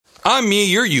I'm me,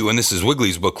 you're you, and this is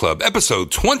Wiggly's Book Club, episode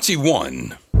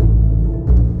 21.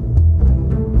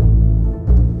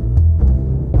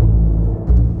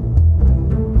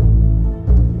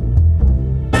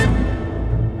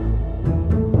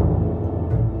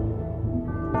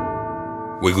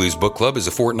 Wiggly's Book Club is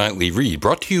a fortnightly read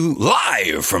brought to you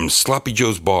live from Sloppy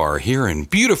Joe's Bar here in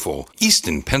beautiful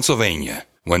Easton, Pennsylvania.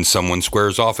 When someone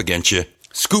squares off against you,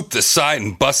 scoop the side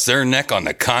and bust their neck on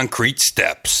the concrete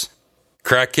steps.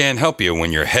 Crack can't help you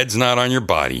when your head's not on your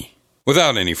body.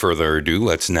 Without any further ado,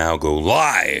 let's now go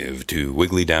live to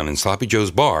Wiggly down in Sloppy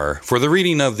Joe's Bar for the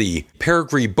reading of the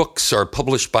Peregrine books are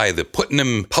published by the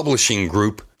Putnam Publishing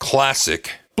Group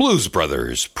classic Blues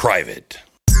Brothers Private.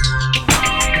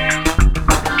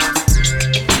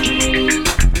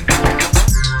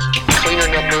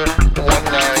 Cleaner number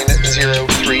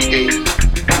 19038.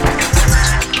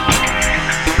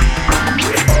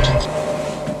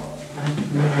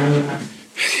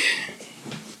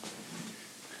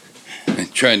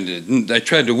 I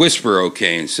tried to whisper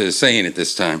okay instead of saying it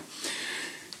this time.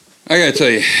 I gotta tell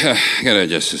you, I gotta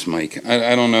adjust this mic.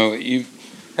 I don't know.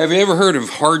 Have you ever heard of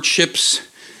hardships?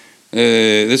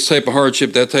 This type of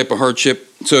hardship, that type of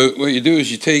hardship. So what you do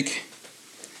is you take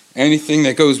anything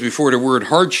that goes before the word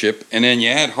hardship, and then you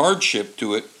add hardship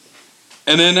to it,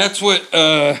 and then that's what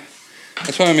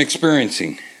I'm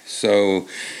experiencing. So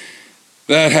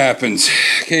that happens.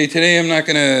 Okay, today I'm not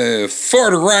gonna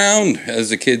fart around, as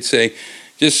the kids say.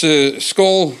 Just a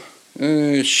skull,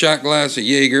 shot glass of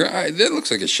Jaeger. That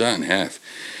looks like a shot and a half.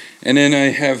 And then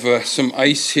I have some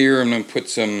ice here. I'm going to put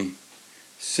some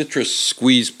citrus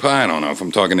squeezed pie. I don't know if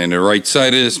I'm talking in the right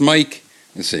side of this mic.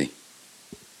 Let's see.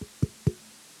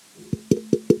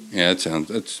 Yeah,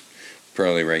 that's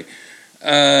probably right.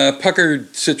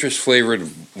 Puckered citrus flavored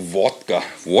vodka.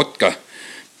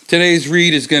 Today's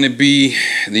read is going to be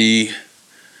the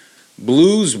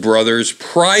Blues Brothers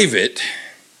Private.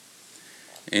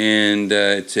 And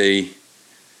it's a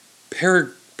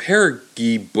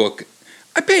Peregrine book.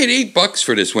 I paid $8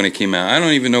 for this when it came out. I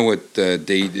don't even know what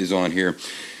date is on here.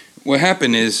 What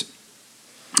happened is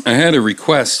I had a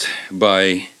request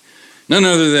by none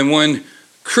other than one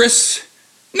Chris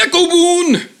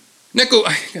Neckelboon. I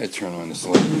gotta turn on this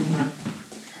light.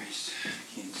 Christ, I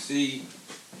can't see.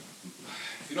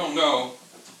 If you don't know,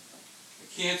 I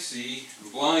can't see.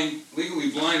 I'm blind, legally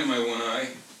blind in my one eye,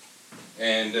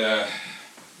 and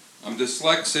I'm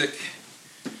dyslexic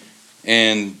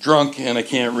and drunk, and I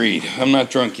can't read. I'm not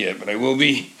drunk yet, but I will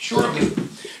be shortly.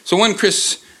 So one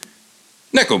Chris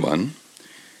Neckelbun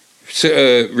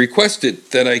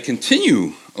requested that I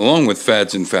continue along with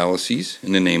Fads and Fallacies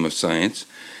in the name of science.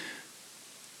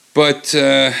 But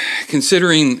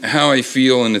considering how I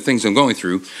feel and the things I'm going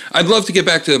through, I'd love to get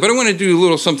back to that, but I want to do a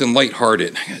little something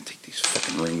lighthearted. I gotta take these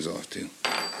fucking rings off, too.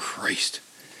 Christ.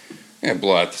 I gotta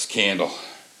blow out this candle.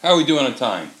 How are we doing on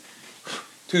time?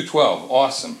 2:12.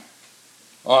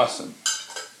 Awesome.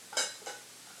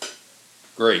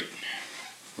 Great.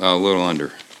 Well, a little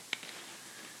under.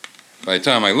 By the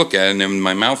time I look at it, and then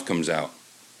my mouth comes out.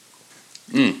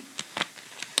 All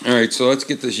right, so let's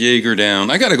get this Jaeger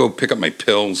down. I got to go pick up my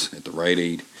pills at the Rite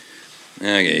Aid.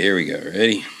 Okay, here we go.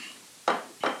 Ready?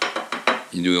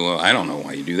 You do a little, I don't know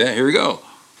why you do that. Here we go.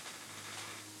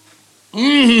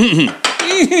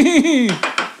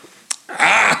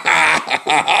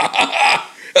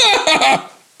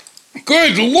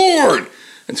 Good Lord!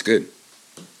 That's good.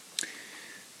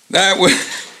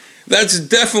 That's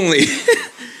definitely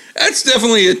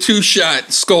a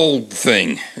two-shot skull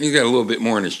thing. He's got a little bit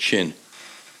more in his chin.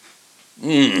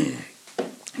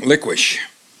 Licorice.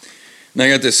 Now I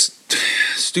got this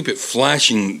stupid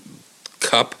flashing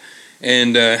cup,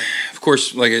 and of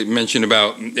course, like I mentioned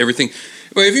about everything.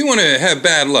 But if you want to have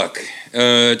bad luck,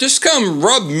 just come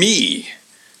rub me,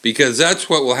 because that's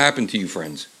what will happen to you,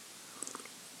 friends.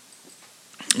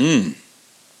 And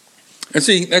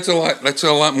see, that's a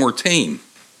lot more tame.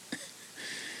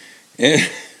 Yeah.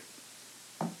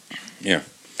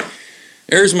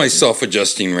 There's my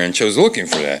self-adjusting wrench. I was looking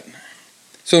for that.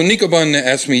 So Nico Bun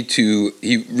asked me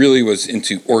he really was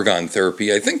into organ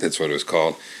therapy. I think that's what it was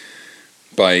called.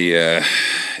 By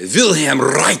Wilhelm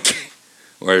Reich.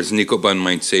 Or as Nico Bun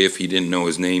might say if he didn't know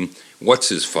his name, what's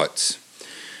his futz?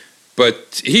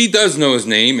 But he does know his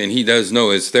name, and he does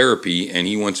know his therapy, and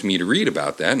he wants me to read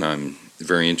about that, and I'm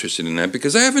very interested in that,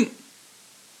 because I haven't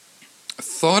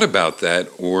thought about that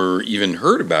or even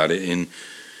heard about it in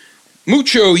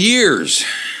mucho years.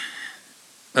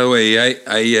 By the way,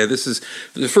 this is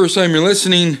the first time you're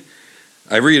listening.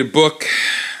 I read a book.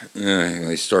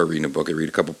 I start reading a book. I read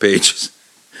a couple pages.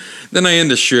 Then I end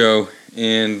the show,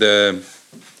 and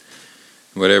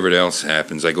whatever else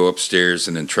happens, I go upstairs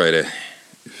and then try to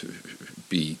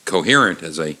be coherent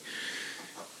as I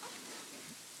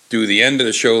do the end of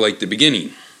the show like the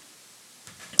beginning.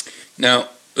 Now,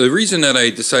 the reason that I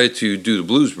decided to do the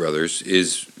Blues Brothers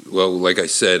is, well, like I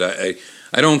said,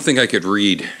 I don't think I could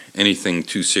read anything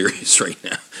too serious right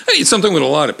now. I need something with a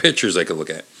lot of pictures I could look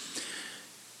at.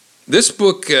 This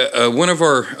book, one of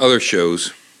our other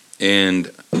shows,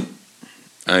 and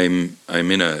I'm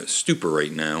in a stupor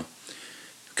right now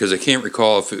because I can't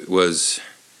recall if it was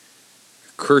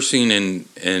cursing in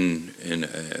a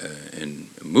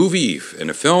movie, in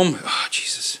a film. Oh,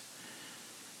 Jesus.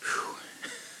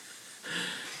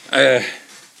 I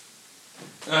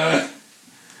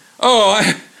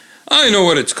know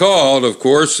what it's called, of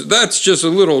course. That's just a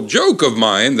little joke of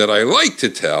mine that I like to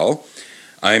tell.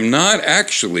 I'm not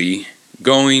actually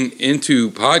going into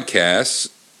podcasts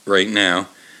right now.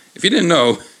 If you didn't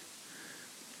know,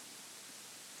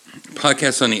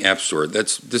 podcasts on the App Store.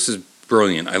 This is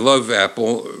brilliant. I love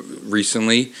Apple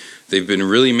recently. They've been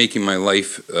really making my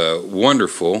life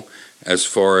wonderful as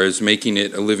far as making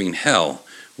it a living hell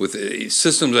with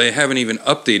systems I haven't even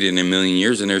updated in a million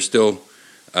years, and they're still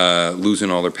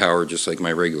losing all their power just like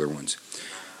my regular ones.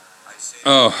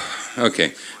 Oh, okay.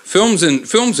 Films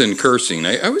and cursing.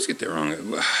 I always get that wrong.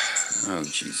 Oh,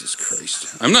 Jesus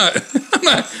Christ. I'm not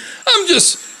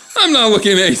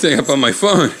looking at anything up on my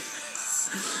phone.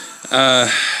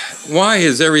 Why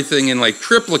is everything in like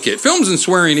triplicate? Films and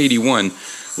Swearing 81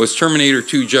 was Terminator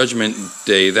 2 Judgment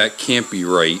Day. That can't be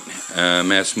right.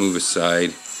 Mass Move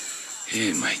Aside.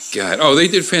 Oh, my God. Oh, they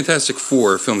did Fantastic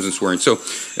Four, Films and Swearing. So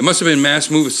it must have been Mass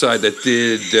Move Aside that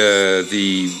did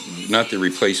not the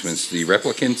replacements, the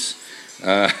replicants.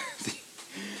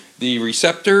 The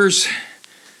receptors,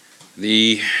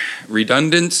 the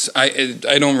redundants.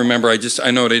 I don't remember. I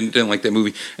know they didn't like that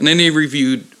movie. And then they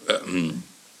reviewed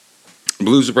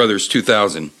Blues Brothers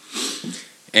 2000,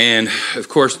 and of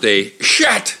course they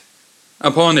shat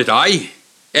upon it. I.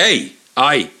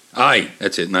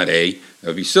 That's it. Not A. That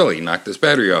would be silly. Knock this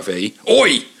battery off. A.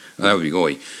 Oi. That would be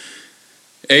oi.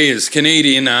 A is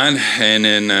Canadian on, and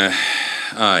then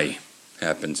I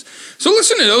happens. So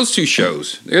listen to those two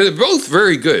shows. They're both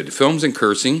very good. Films and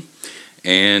Cursing,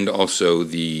 and also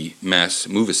the Mass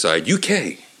Move Aside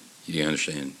UK. You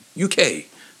understand? UK.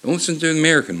 Don't listen to the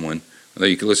American one, although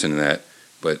you can listen to that,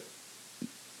 but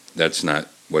that's not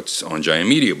what's on Giant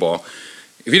Media Ball.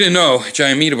 If you didn't know,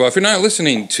 Giant Media Ball, if you're not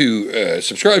listening to,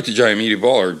 subscribe to Giant Media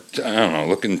Ball, or, I don't know,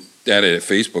 looking at it at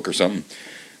Facebook or something,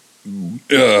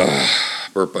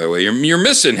 burp by the way, you're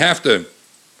missing half the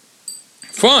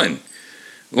fun.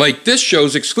 Like, this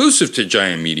show's exclusive to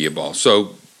Giant Media Ball.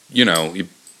 So,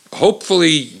 hopefully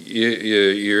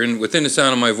you're within the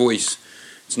sound of my voice.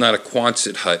 It's not a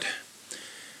Quonset hut.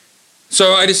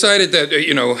 So I decided that,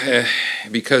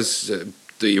 because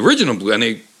the original Blue, and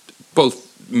they both,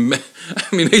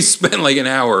 they spent like an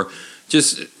hour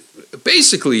just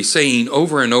basically saying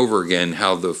over and over again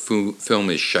how the film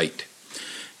is shite.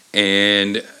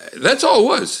 And that's all it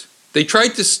was. They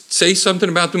tried to say something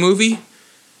about the movie,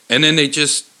 and then they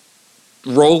just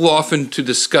roll off into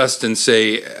disgust and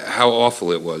say how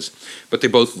awful it was. But they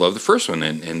both loved the first one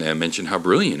and mentioned how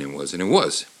brilliant it was, and it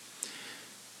was.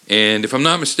 And if I'm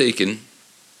not mistaken,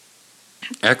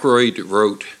 Aykroyd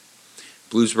wrote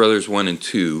Blues Brothers 1 and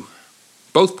 2,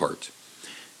 both parts.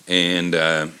 And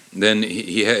then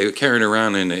he had carrying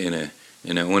around in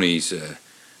one of these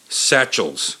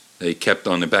satchels they kept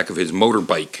on the back of his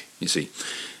motorbike, you see.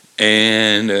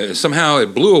 And somehow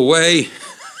it blew away.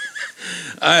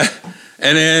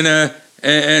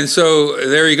 And so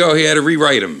there you go. He had to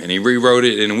rewrite them, and he rewrote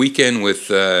it in a weekend with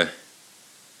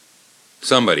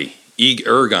somebody,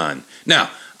 Ergon. Now,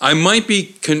 I might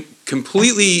be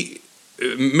completely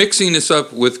mixing this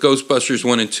up with Ghostbusters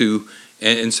 1 and 2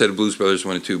 instead of Blues Brothers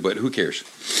 1 and 2, but who cares?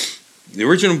 The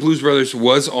original Blues Brothers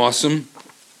was awesome,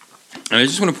 and I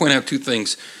just want to point out two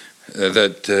things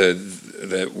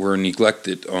that were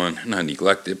neglected on, not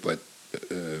neglected, but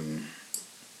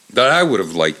that I would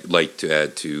have liked to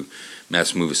add to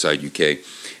Mass Move Aside UK,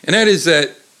 and that is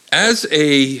that as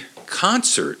a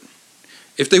concert,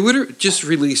 if they would have just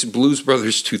released Blues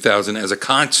Brothers 2000 as a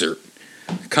concert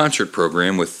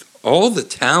program with all the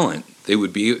talent they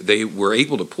were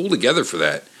able to pull together for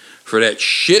that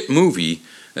shit movie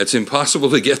that's impossible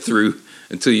to get through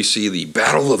until you see the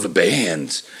Battle of the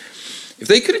Bands. If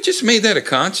they could have just made that a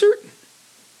concert,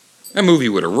 that movie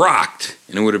would have rocked,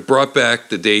 and it would have brought back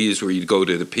the days where you'd go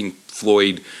to the Pink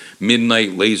Floyd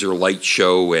midnight laser light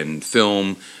show and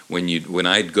film. When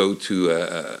I'd go to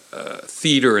a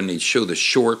theater and they'd show the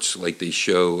shorts, like they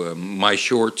show My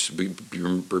Shorts,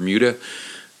 Bermuda.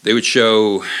 they would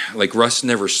show like Rust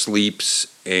Never Sleeps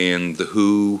and The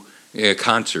Who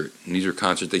concert. And these are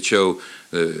concerts. They'd show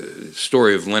the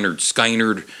story of Leonard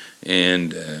Skynyrd,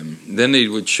 and then they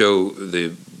would show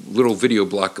the little video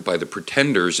block by the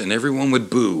Pretenders, and everyone would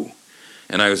boo.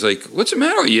 And I was like, what's the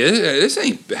matter with you? This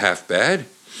ain't half bad.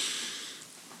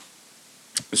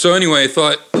 So anyway, I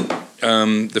thought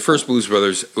the first Blues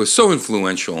Brothers was so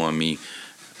influential on me.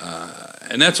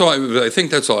 And that's all. I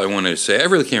think that's all I wanted to say. I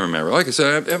really can't remember. Like I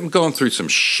said, I'm going through some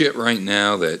shit right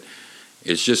now that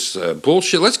is just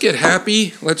bullshit. Let's get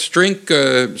happy. Let's drink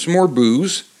some more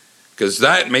booze, because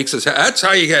that makes us. That's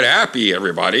how you get happy,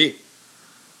 everybody.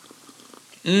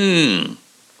 Be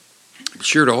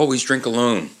sure to always drink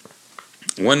alone.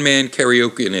 One man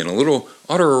karaoke and a little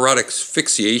autoerotic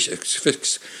asphyxiation.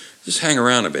 Just hang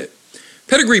around a bit.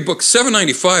 Pedigree book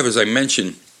 795, as I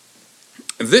mentioned.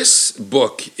 This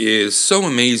book is so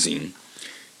amazing.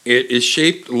 It is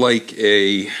shaped like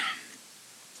a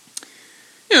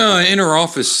inner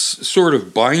office sort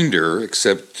of binder,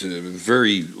 except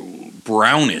very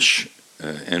brownish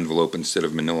envelope instead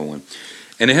of manila one.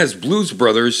 And it has Blues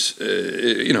Brothers,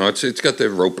 it's got the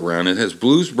rope around it. It has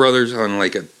Blues Brothers on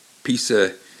like a piece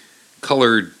of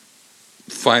colored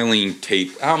filing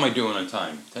tape. How am I doing on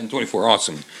time? 10:24,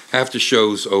 awesome. Half the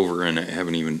show's over and I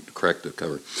haven't even cracked the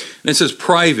cover. And it says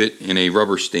private in a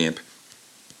rubber stamp.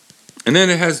 And then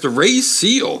it has the raised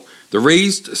seal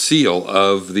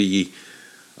of the,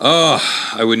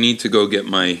 I would need to go get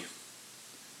my,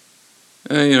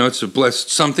 it's a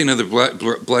something of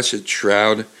the Blessed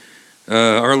Shroud.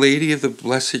 Our Lady of the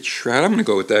Blessed Shroud. I'm going to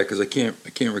go with that because I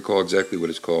can't recall exactly what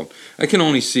it's called. I can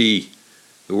only see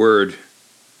the word,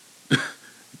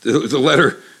 the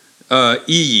letter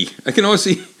E. I can only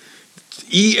see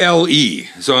ELE.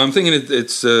 So I'm thinking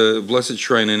it's Blessed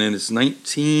Shrine, and it's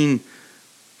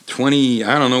 1920.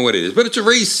 I don't know what it is, but it's a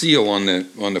raised seal on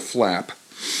the flap.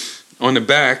 On the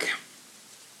back,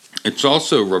 it's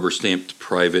also rubber stamped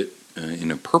private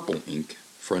in a purple ink.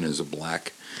 Front is a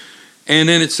black. And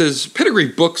then it says, Pedigree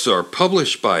books are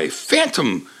published by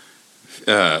Putnam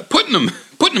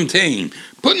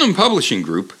Publishing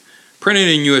Group, printed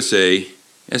in USA,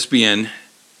 SBN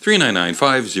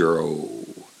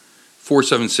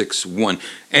 399504761.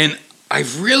 And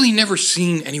I've really never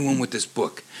seen anyone with this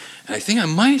book. And I think I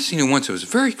might have seen it once. It was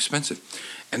very expensive.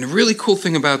 And the really cool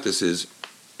thing about this is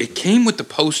it came with the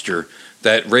poster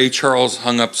that Ray Charles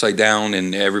hung upside down,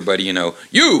 and everybody,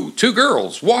 you, two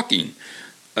girls walking.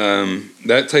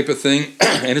 That type of thing.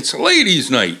 And it's Ladies'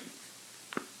 Night.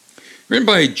 Written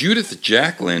by Judith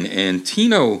Jacklin and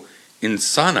Tino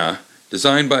Insana,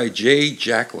 designed by Jay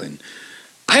Jacklin.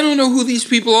 I don't know who these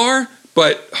people are,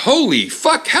 but holy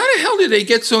fuck, how the hell did they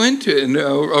get so into it? And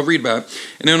I'll read about it.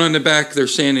 And then on the back, they're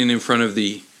standing in front of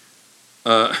the,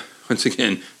 once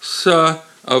again,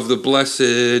 of the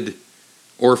Blessed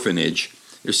Orphanage.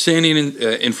 They're standing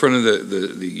in front of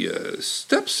the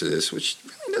steps to this, which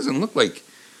really doesn't look like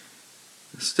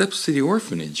the steps to the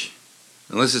orphanage,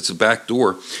 unless it's a back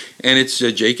door. And it's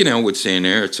Jake and Elwood standing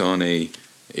there. It's on a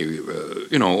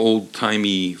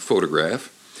old-timey photograph,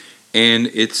 and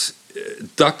it's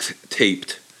duct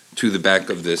taped to the back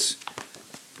of this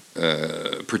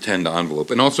pretend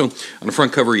envelope. And also on the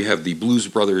front cover, you have the Blues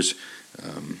Brothers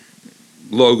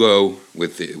logo,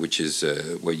 which is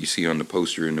what you see on the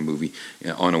poster in the movie,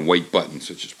 on a white button,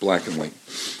 so it's just black and white.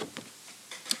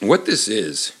 What this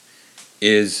is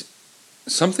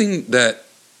something that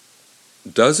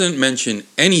doesn't mention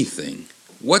anything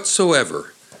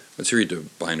whatsoever. Let's read the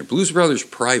binder. Blues Brothers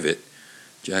Private,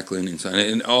 Jacqueline Inside,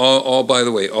 and all by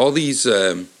the way, all these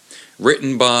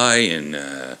written by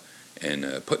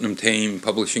and Putnam Tame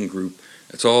Publishing Group.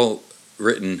 It's all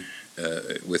written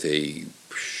with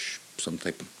some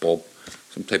type of bulb,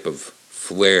 some type of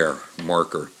flare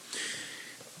marker.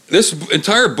 This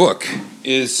entire book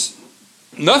is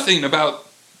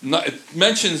it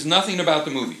mentions nothing about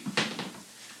the movie.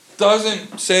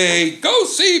 Doesn't say, go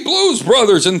see Blues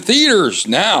Brothers in theaters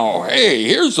now. Hey,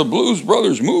 here's the Blues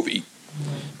Brothers movie.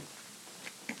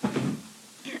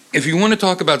 If you want to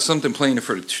talk about something playing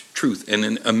for the truth and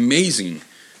an amazing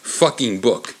fucking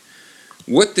book,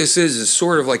 what this is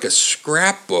sort of like a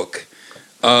scrapbook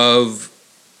of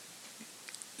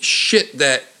shit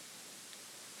that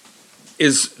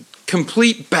is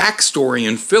complete backstory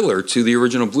and filler to the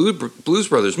original Blues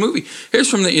Brothers movie. Here's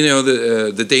from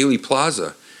the Daily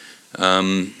Plaza.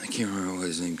 I can't remember what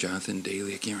his name, Jonathan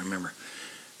Daly. I can't remember.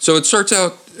 So it starts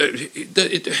out.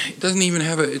 It doesn't even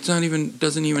have a. It's not even.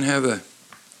 Doesn't even have a.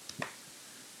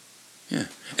 Yeah,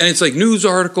 and it's like news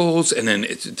articles, and then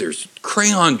there's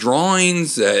crayon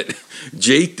drawings that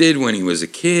Jake did when he was a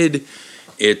kid.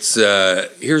 It's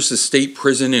here's the state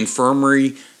prison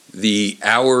infirmary, the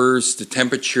hours, the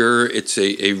temperature. It's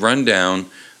a rundown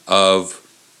of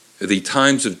the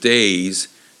times of days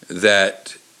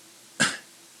that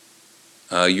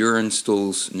urine,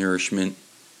 stools, nourishment,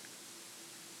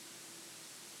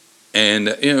 and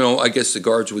I guess the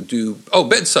guards would do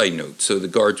bedside notes. So the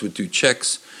guards would do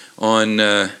checks on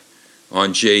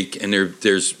Jake, and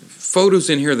there's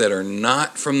photos in here that are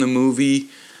not from the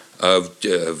movie of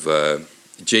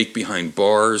Jake behind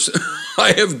bars.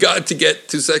 I have got to get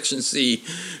to section C,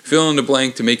 fill in the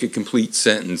blank to make a complete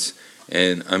sentence,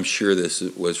 and I'm sure this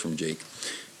was from Jake.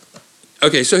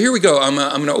 Okay, so here we go. I'm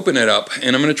going to open it up,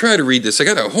 and I'm going to try to read this. I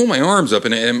got to hold my arms up,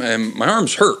 and my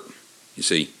arms hurt, you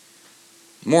see.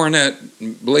 More on that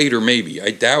later, maybe. I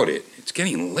doubt it. It's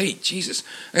getting late. Jesus.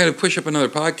 I got to push up another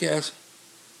podcast.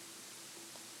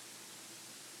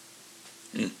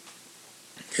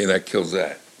 Okay, that kills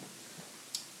that.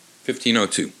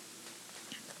 15:02.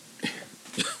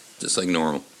 Just like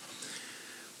normal.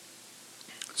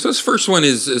 So this first one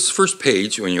is this first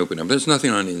page when you open up. There's nothing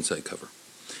on the inside cover.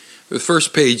 The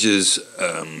first page is,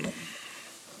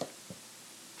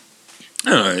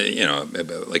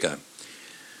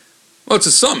 it's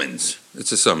a summons.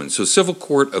 It's a summons. So Civil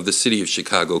Court of the City of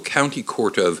Chicago, County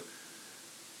Court of,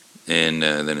 and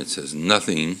then it says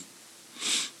nothing.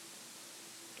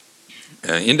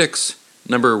 Index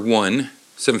number 1,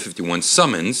 751,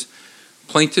 summons,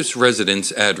 plaintiff's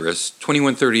residence address,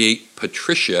 2138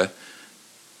 Patricia,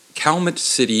 Calumet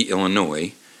City,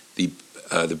 Illinois. The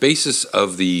basis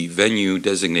of the venue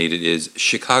designated is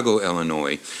Chicago,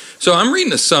 Illinois. So I'm reading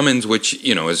the summons, which,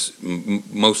 is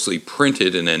mostly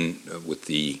printed and then with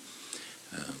the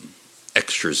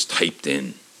extras typed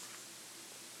in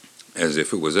as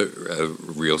if it was a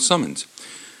real summons.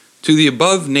 To the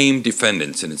above named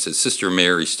defendants, and it says Sister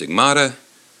Mary Stigmata,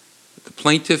 the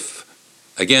plaintiff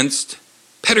against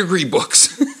Pedigree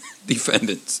Books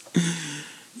defendants.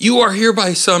 You are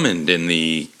hereby summoned in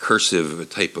the cursive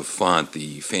type of font,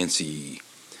 the fancy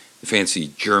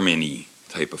Germany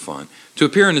type of font, to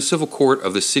appear in the civil court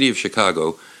of the City of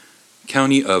Chicago,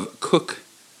 County of Cook,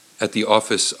 at the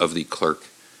office of the clerk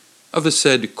of the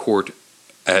said court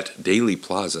at Daly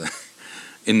Plaza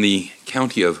in the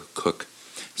County of Cook,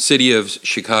 City of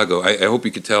Chicago. I hope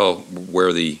you could tell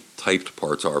where the typed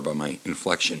parts are by my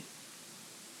inflection.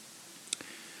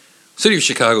 City of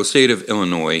Chicago, State of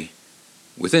Illinois,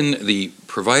 within the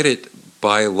time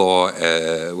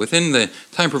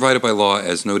provided by law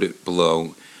as noted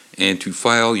below, and to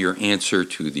file your answer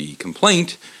to the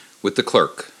complaint with the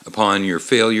clerk. Upon your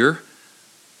failure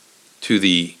to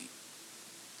the,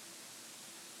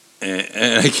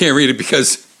 and I can't read it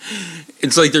because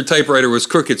it's like their typewriter was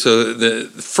crooked, so the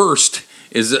first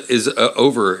is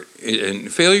over,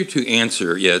 and failure to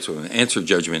answer, it's an answer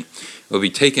judgment, will be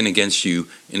taken against you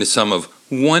in the sum of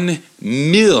 $1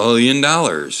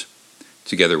 million,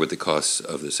 together with the costs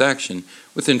of this action,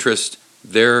 with interest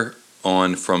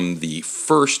thereon from the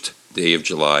first day of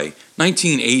July,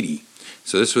 1980.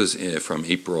 So this was from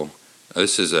April.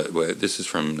 This is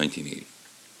from 1980.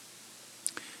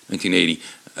 1980,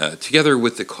 together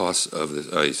with the costs of this.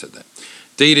 Oh, you said that.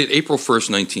 Dated April 1st,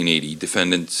 1980.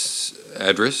 Defendant's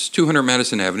address: 200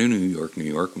 Madison Avenue, New York,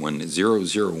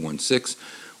 10016.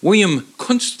 William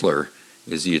Kunstler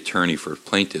is the attorney for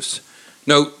plaintiffs.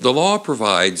 Note, the law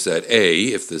provides that A,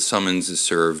 if the summons is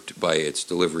served by its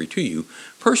delivery to you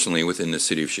personally within the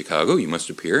City of Chicago, you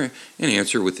must appear and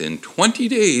answer within 20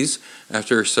 days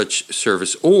after such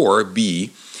service, or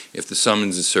B, if the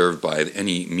summons is served by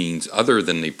any means other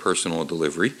than the personal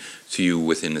delivery to you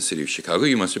within the City of Chicago,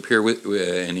 you must appear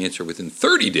and answer within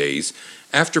 30 days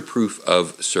after proof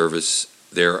of service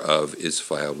thereof is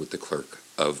filed with the clerk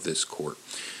of this court.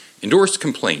 Endorsed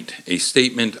complaint, a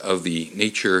statement of the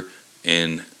nature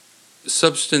and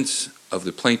substance of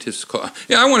the plaintiff's cause.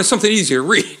 I wanted something easier to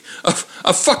read.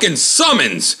 A fucking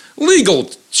summons. Legal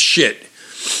shit.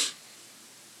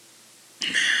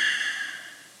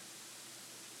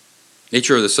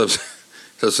 Nature of the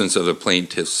substance of the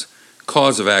plaintiff's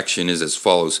cause of action is as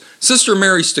follows. Sister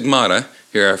Mary Stigmata,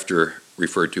 hereafter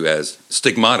referred to as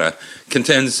Stigmata,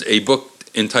 contends a book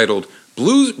entitled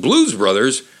Blues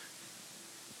Brothers,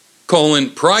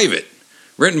 Private,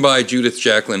 written by Judith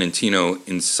Jacklin and Tino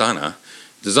Insana,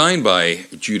 designed by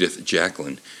Judith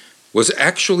Jacklin, was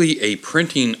actually a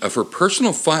printing of her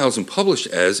personal files and published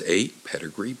as a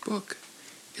pedigree book.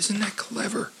 Isn't that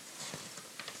clever?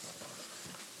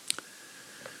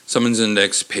 Summons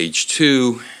index, page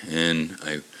 2, and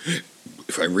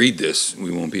if I read this,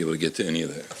 we won't be able to get to any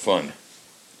of the fun.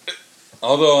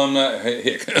 Although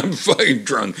I'm fucking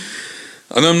drunk.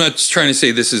 I'm not trying to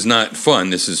say this is not fun.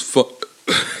 This is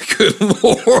Good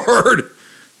Lord.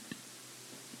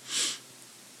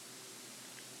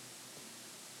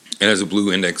 It has a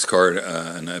blue index card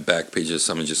on the back page of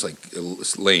something just like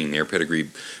laying there. Pedigree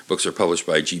books are published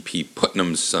by G.P.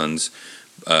 Putnam's Sons,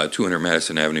 200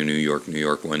 Madison Avenue, New York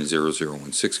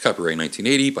 10016. Copyright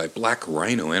 1980 by Black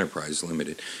Rhino Enterprise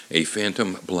Limited, a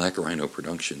Phantom Black Rhino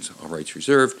Productions. All rights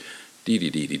reserved.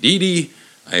 DDDDD.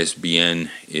 ISBN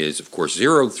is, of course,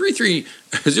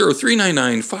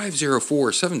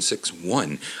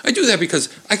 0399504761. I do that because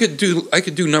I could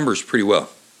do numbers pretty well.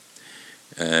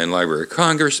 And Library of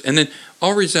Congress, and then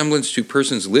all resemblance to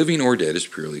persons living or dead is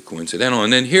purely coincidental.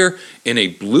 And then here, in a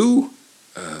blue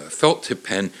felt tip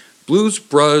pen, Blues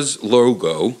Bros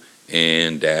logo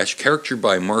and dash, charactered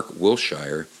by Mark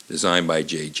Wilshire, designed by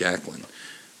Jay Jacklin.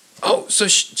 Oh,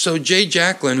 so Jay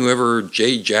Jacklin, whoever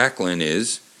Jay Jacklin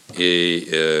is,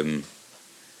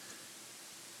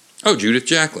 Judith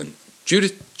Jacklin.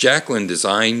 Judith Jacklin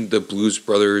designed the Blues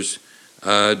Brothers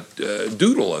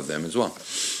doodle of them as well.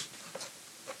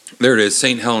 There it is,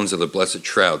 St. Helens of the Blessed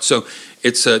Shroud. So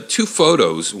it's two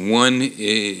photos, one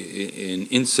in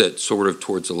inset sort of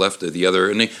towards the left of the other,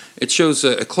 and it shows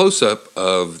a close-up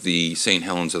of the St.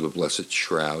 Helens of the Blessed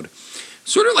Shroud,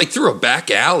 sort of like through a back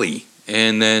alley.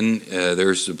 And then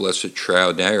there's the Blessed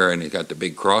Shroud there, and it got the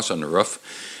big cross on the roof.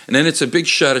 And then it's a big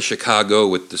shot of Chicago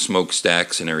with the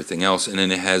smokestacks and everything else. And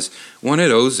then it has one of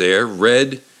those there,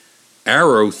 red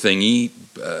arrow thingy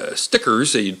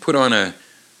stickers that you'd put on a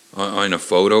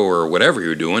photo or whatever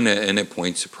you're doing, and it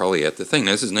points probably at the thing.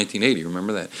 Now, this is 1980,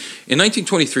 remember that. In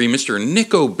 1923, Mr.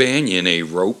 Nick O'Banion, a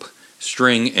rope,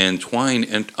 string, and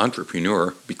twine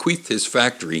entrepreneur, bequeathed his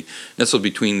factory, nestled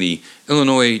between the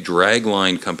Illinois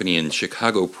Dragline Company and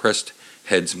Chicago Pressed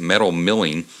Heads Metal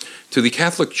Milling, to the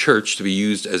Catholic Church to be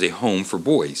used as a home for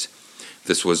boys.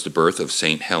 This was the birth of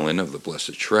St. Helen of the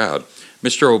Blessed Shroud.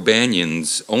 Mr.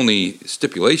 O'Banion's only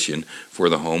stipulation for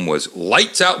the home was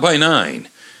lights out by 9.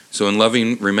 So in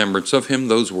loving remembrance of him,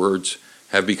 those words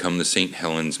have become the St.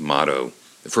 Helens motto.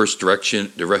 The first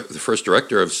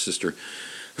director was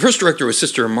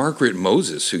Sister Margaret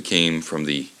Moses, who came from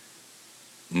the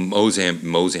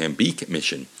Mozambique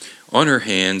mission. On her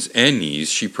hands and knees,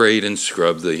 she prayed and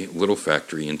scrubbed the little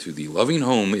factory into the loving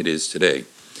home it is today.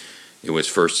 It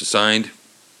was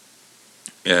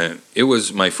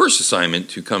my first assignment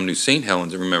to come to St.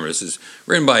 Helens. And remember, this is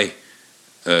written by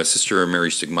Sister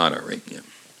Mary Stigmata, right? Yeah.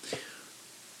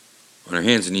 On her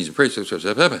hands and knees and prayed. It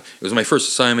was my first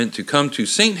assignment to come to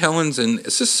St. Helens and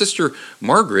assist Sister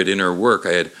Margaret in her work.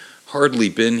 I had hardly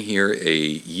been here a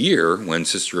year when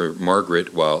Sister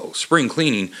Margaret, while spring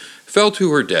cleaning, fell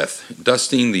to her death,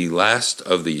 dusting the last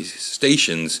of the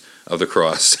stations of the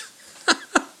cross.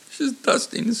 She's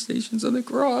dusting the stations of the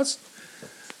cross.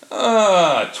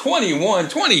 21,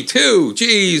 22,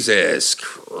 Jesus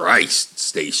Christ,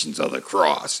 stations of the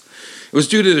cross. It was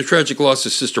due to the tragic loss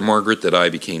of Sister Margaret that I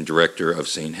became director of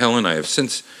St. Helen. I have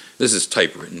since, this is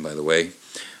typewritten by the way,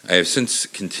 I have since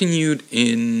continued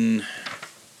in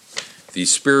the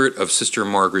spirit of Sister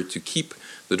Margaret to keep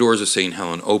the doors of St.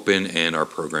 Helen open and our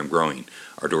program growing.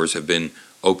 Our doors have been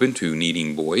open to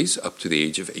needing boys up to the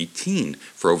age of 18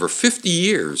 for over 50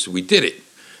 years. We did it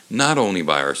not only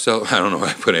by ourselves, I don't know why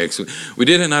I put X, we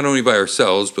did it not only by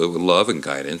ourselves, but with love and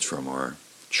guidance from our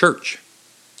church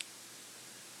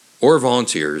or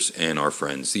volunteers and our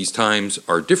friends. These times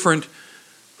are different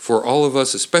for all of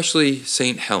us, especially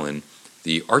St. Helen.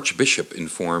 The Archbishop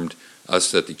informed us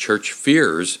that the church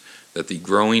fears that the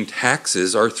growing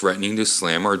taxes are threatening to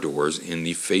slam our doors in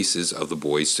the faces of the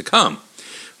boys to come.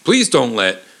 Please don't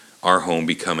let our home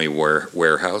become a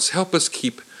warehouse. Help us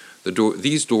keep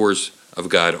these doors of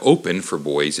God open for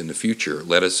boys in the future.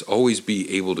 Let us always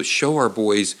be able to show our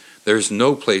boys there's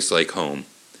no place like home.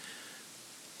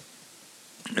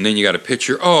 And then you got a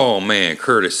picture. Oh, man,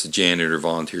 Curtis, the janitor,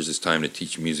 volunteers his time to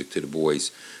teach music to the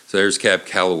boys. So there's Cap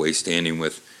Calloway standing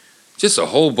with just a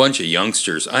whole bunch of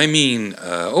youngsters. I mean,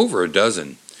 over a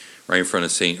dozen, right in front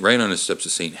of right on the steps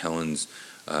of St. Helens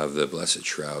of the Blessed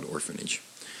Shroud Orphanage.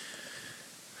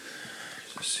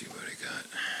 Let's see what I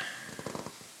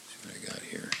got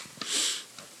here.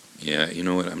 Yeah, you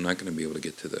know what? I'm not going to be able to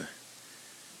get to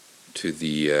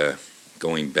the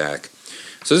going back.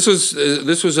 So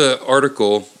this was an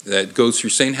article that goes through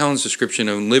St. Helen's description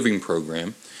of a living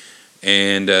program,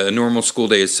 and a normal school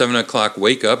day is 7 o'clock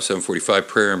wake up, 7:45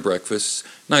 prayer and breakfast,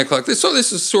 9 o'clock. So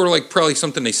this is sort of like probably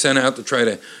something they sent out to try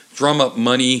to drum up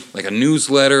money, like a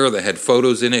newsletter that had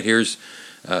photos in it. Here's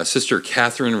Sister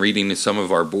Catherine reading to some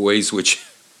of our boys, which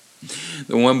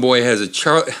the one boy has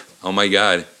oh my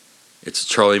God, it's a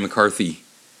Charlie McCarthy.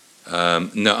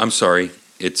 No, I'm sorry,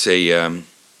 it's a.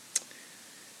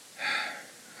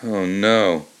 Oh,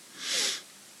 no.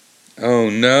 Oh,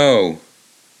 no.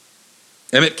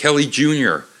 Emmett Kelly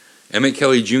Jr. Emmett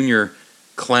Kelly Jr.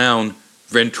 clown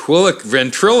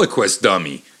ventriloquist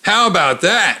dummy. How about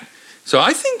that? So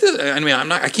I think that, I mean,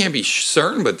 I can't be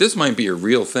certain, but this might be a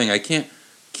real thing. I can't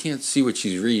see what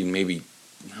she's reading. Maybe,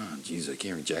 oh, geez, I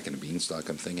can't read Jack and the Beanstalk,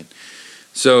 I'm thinking.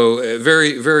 So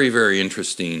very, very, very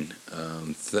interesting.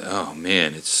 Oh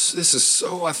man, this is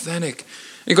so authentic.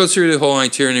 It goes through the whole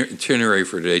itinerary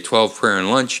for today. 12 prayer and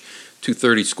lunch,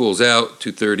 2:30 school's out,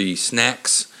 2:30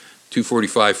 snacks,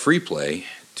 2:45 free play,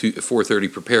 4:30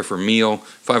 prepare for meal,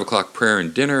 5 o'clock prayer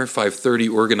and dinner, 5:30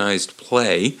 organized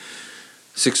play,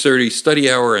 6:30 study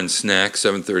hour and snacks,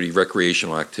 7:30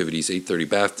 recreational activities, 8:30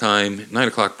 bath time, 9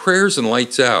 o'clock prayers and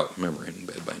lights out. Remember, in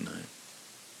bed by 9.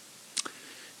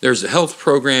 There's a health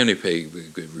program. They pay a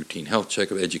good routine health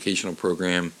checkup, educational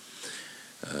program.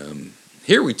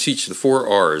 Here we teach the 4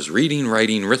 R's: reading,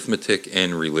 writing, arithmetic,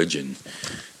 and religion.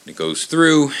 It goes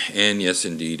through, and yes,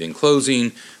 indeed, in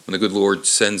closing, when the good Lord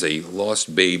sends a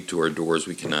lost babe to our doors,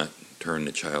 we cannot turn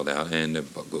the child out, and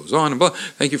it goes on and blah.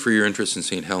 Thank you for your interest in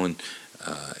St. Helen,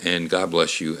 and God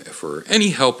bless you for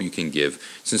any help you can give.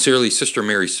 Sincerely, Sister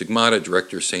Mary Stigmata,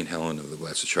 Director, St. Helen of the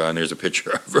Blessed Child. And there's a picture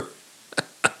of her.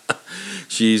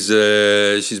 She's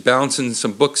balancing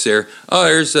some books there. Oh,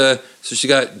 there's so she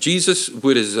got Jesus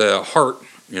with his heart,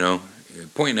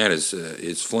 pointing at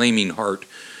his flaming heart,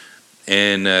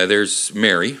 and there's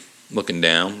Mary looking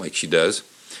down like she does,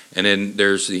 and then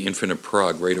there's the Infant of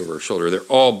Prague right over her shoulder. They're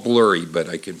all blurry, but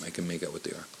I can make out what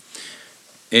they are.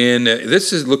 And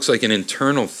this looks like an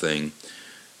internal thing.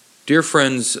 Dear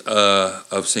friends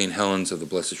of St. Helens of the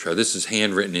Blessed Child, this is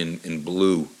handwritten in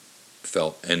blue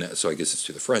felt, and so I guess it's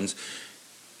to the friends.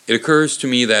 It occurs to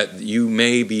me that you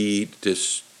may be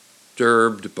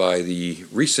disturbed by the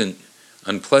recent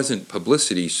unpleasant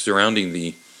publicity surrounding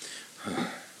the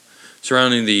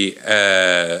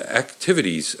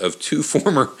activities of 2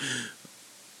 former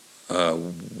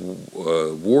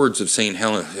wards of St.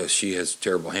 Helens. She has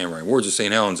terrible handwriting. Wards of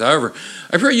St. Helens. However,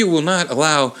 I pray you will not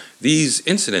allow these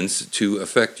incidents to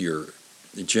affect your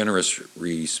generous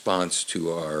response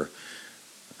to our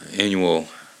annual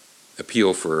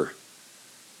appeal for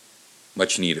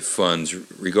much needed funds.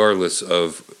 Regardless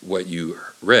of what you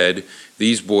read,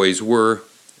 these boys were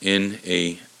on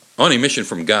a mission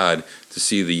from God to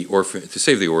save the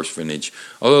orphanage.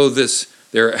 Although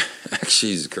their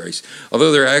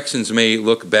actions may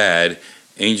look bad,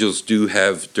 angels do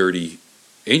have dirty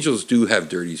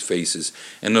faces,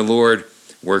 and the Lord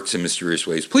works in mysterious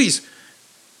ways. Please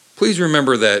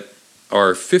remember that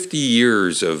our 50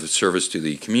 years of service to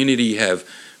the community have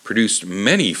produced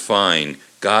many fine,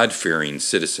 God-fearing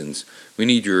citizens. We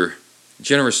need your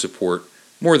generous support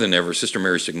more than ever. Sister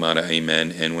Mary Stigmata,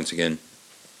 amen. And once again,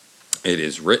 it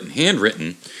is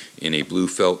handwritten in a blue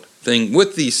felt thing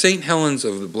with the St. Helens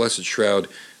of the Blessed Shroud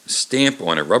stamp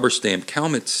on it, rubber stamp,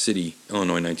 Calumet City,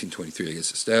 Illinois, 1923, I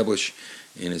guess, established.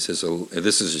 And it says,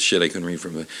 this is a shit I couldn't read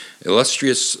from it.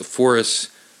 Illustrious Forus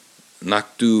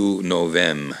Noctu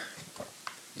Novem.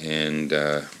 And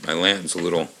my Latin's a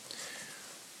little,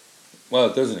 well,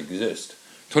 it doesn't exist.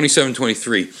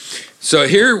 2723. So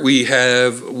here we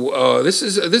have this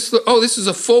is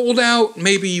a fold out.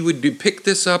 Maybe you would pick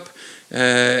this up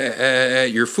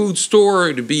at your food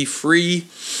store to be free.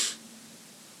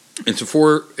 It's a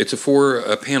four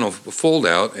panel fold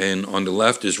out, and on the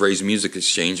left is Ray's Music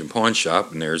Exchange and Pawn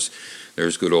Shop, and there's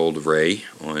good old Ray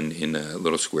in a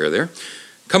little square there.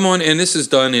 Come on, and this is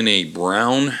done in a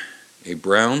brown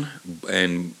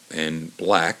and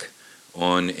black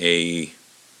on a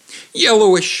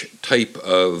yellowish type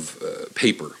of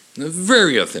paper.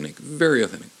 Very authentic, very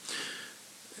authentic.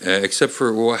 Except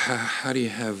for, well, how do you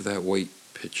have that white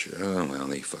picture? Oh, well,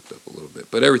 they fucked up a little bit,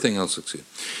 but everything else looks good.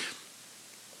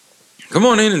 Come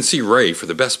on in and see Ray for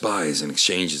the best buys and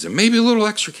exchanges, and maybe a little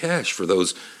extra cash for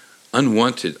those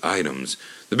unwanted items.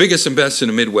 The biggest and best in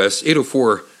the Midwest,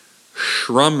 804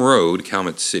 Shrum Road,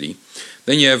 Calumet City.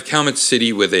 Then you have Calumet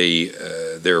City with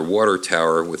their water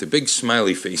tower with a big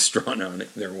smiley face drawn on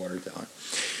it, their water tower.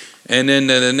 And then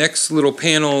the next little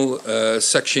panel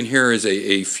section here is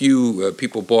a few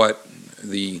people bought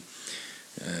the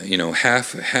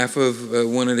half of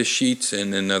one of the sheets,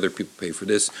 and then other people pay for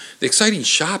this. The exciting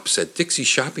shops at Dixie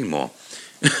Shopping Mall.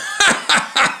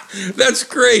 That's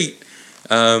great.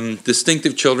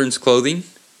 Distinctive children's clothing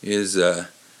is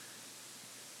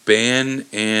Ban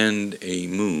and a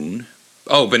Moon.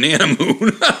 Oh, Banana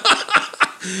Moon.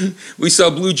 We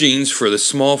sell blue jeans for the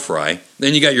small fry.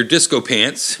 Then you got your disco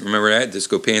pants. Remember that?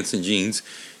 Disco pants and jeans.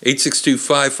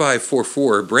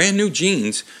 862-5544. Brand new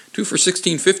jeans. 2 for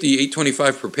 $16.50,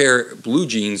 $8.25 per pair. Blue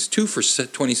jeans, 2 for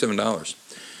 $27.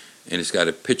 And it's got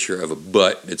a picture of a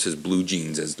butt. It says blue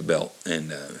jeans as the belt and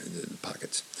the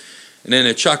pockets. And then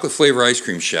a chocolate flavor ice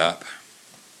cream shop.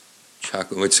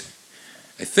 Chocolate,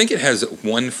 I think it has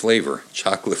one flavor.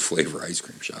 Chocolate flavor ice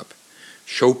cream shop.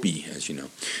 Shopee, as you know.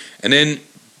 And then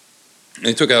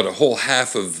they took out a whole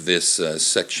half of this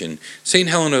section. St.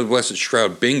 Helena of the West at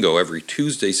Stroud Bingo every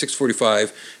Tuesday,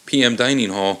 6:45 p.m. Dining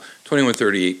Hall,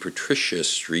 2138 Patricia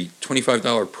Street.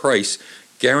 $25 price,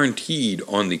 guaranteed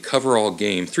on the coverall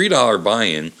game. $3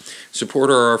 buy-in. Support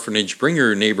our orphanage. Bring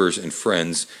your neighbors and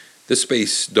friends. This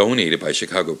space donated by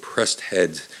Chicago Pressed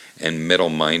Heads and Metal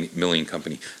Milling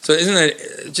Company. So isn't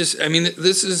that just, I mean,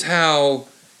 this is how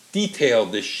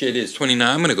detailed this shit is. 29,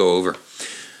 I'm going to go over.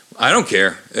 I don't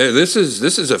care. This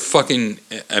is a fucking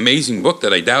amazing book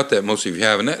that I doubt that most of you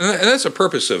have. And that's the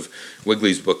purpose of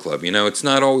Wiggly's Book Club. You know, it's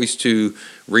not always to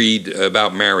read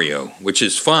about Mario, which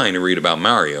is fine to read about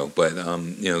Mario. But,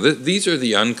 you know, these are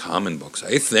the uncommon books,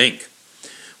 I think.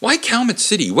 Why Calumet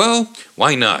City? Well,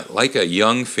 why not? Like a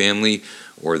young family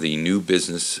or the new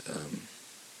business,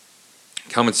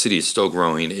 Calumet City is still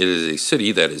growing. It is a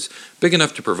city that is big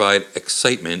enough to provide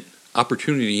excitement,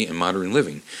 opportunity, and modern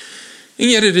living. And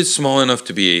yet it is small enough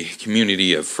to be a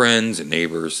community of friends and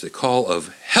neighbors. The call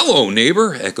of "Hello,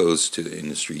 neighbor" echoes in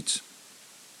the streets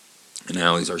and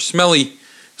alleys. Our smelly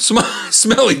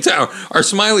tower, our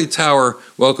smiley tower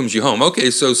welcomes you home.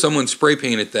 Okay, so someone spray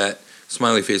painted that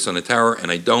smiley face on the tower,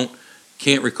 and I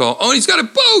can't recall. Oh, he's got a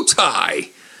bow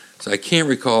tie. So I can't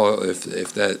recall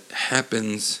if that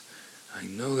happens. I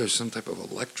know there's some type of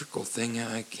electrical thing.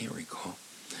 I can't recall.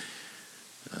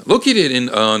 Located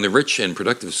on the rich and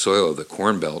productive soil of the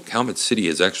Corn Belt, Calumet City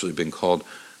has actually been called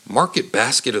Market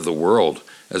Basket of the World,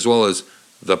 as well as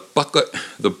the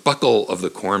buckle of the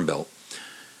Corn Belt.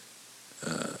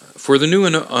 For the new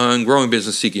and growing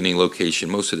business seeking a location,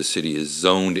 most of the city is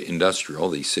zoned industrial.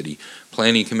 The City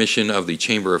Planning Commission of the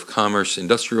Chamber of Commerce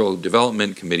Industrial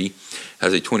Development Committee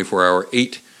has a 24-hour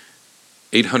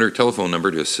 800 telephone number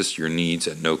to assist your needs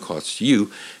at no cost to you.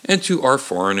 And to our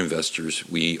foreign investors,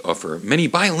 we offer many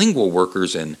bilingual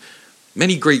workers and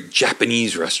many great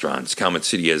Japanese restaurants. Calumet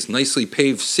City has nicely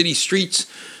paved city streets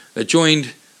that join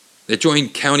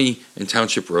county and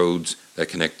township roads that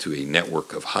connect to a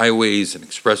network of highways and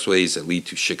expressways that lead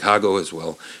to Chicago, as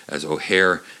well as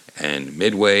O'Hare and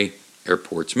Midway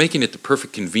airports, making it the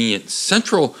perfect, convenient,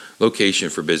 central location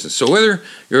for business. So whether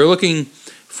you're looking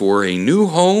for a new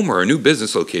home or a new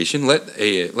business location, let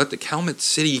the Calumet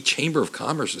City Chamber of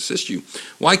Commerce assist you.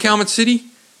 Why Calumet City?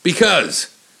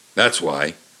 Because that's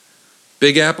why.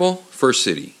 Big Apple, first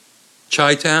city.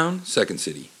 Chi-Town, second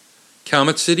city.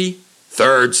 Calumet City,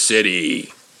 third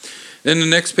city. Then the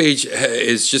next page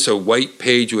is just a white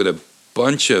page with a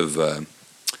bunch of, it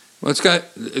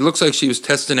looks like she was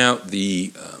testing out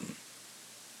the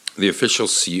official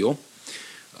seal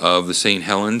of the St.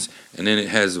 Helens, and then it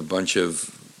has a bunch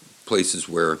of places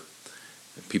where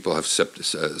people have set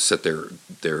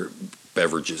their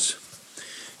beverages.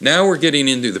 Now we're getting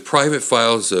into the private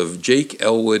files of Jake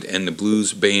Elwood and the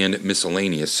Blues Band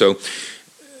Miscellaneous. So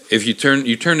if you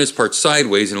turn this part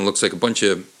sideways, and it looks like a bunch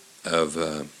of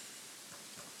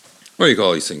what do you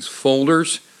call these things?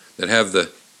 Folders that have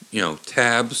the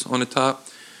tabs on the top.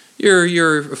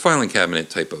 Your filing cabinet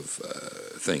type of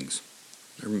things.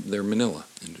 They're manila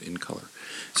in color.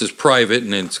 It says private,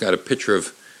 and then it's got a picture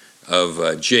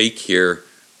of Jake here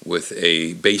with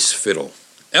a bass fiddle.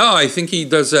 Oh, I think he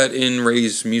does that in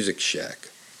Ray's Music Shack.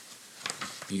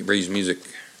 Ray's Music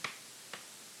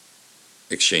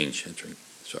Exchange. That's right.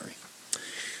 Sorry.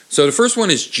 So the first one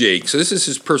is Jake. So this is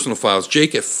his personal files.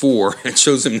 Jake at 4. It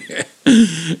shows him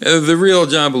the real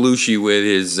John Belushi with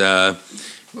his.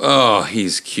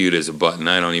 He's cute as a button.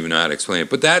 I don't even know how to explain it.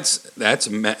 But that's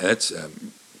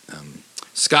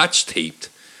scotch taped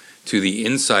to the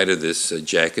inside of this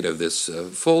jacket of this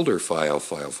file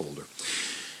folder.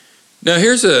 Now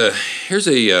here's a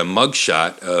mug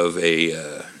shot of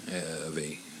a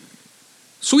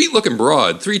sweet looking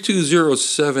broad,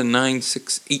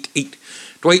 32079688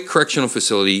 Dwight Correctional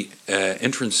Facility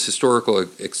entrance historical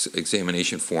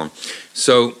examination form.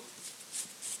 So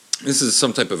this is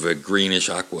some type of a greenish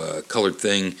aqua colored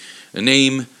thing. A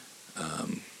name,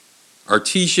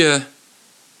 Artesia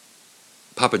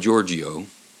Papagiorgio,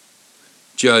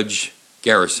 Judge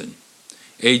Garrison,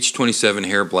 age 27,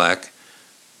 hair black,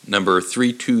 number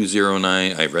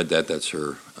 3209. I read that. That's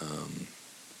her.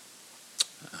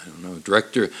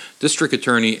 District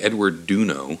Attorney Edward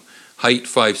Duno, height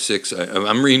 5'6".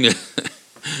 I'm reading it.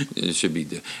 It should be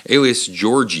alias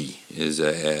Georgie is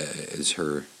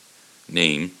her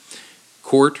name.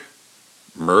 Court,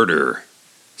 murder.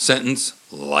 Sentence,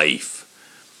 life.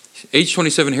 Age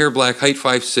 27, hair black, height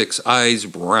 5'6", eyes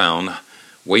brown,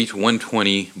 weight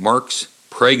 120, marks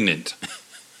pregnant.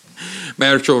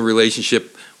 Marital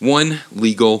relationship, 1,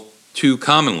 legal, 2,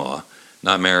 common law,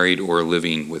 not married or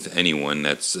living with anyone.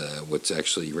 That's what's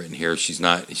actually written here. She's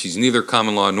neither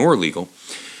common law nor legal.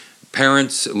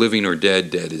 Parents, living or dead.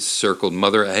 Dead is circled.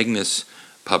 Mother, Agnes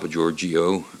Papa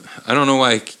Giorgio. I don't know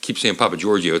why I keep saying Papa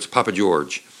Giorgio. It's Papa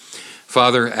George.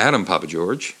 Father, Adam Papa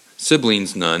George.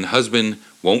 Siblings, none. Husband,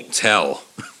 won't tell.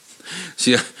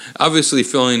 She obviously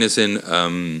filling this in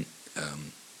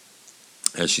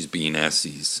as she's being asked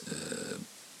these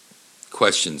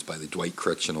questions by the Dwight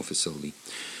Correctional Facility.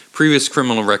 Previous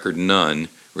criminal record, none.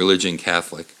 Religion,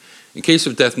 Catholic. In case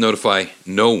of death, notify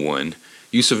no one.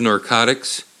 Use of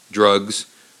narcotics, drugs,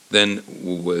 then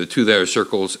the two that are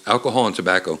circles, alcohol and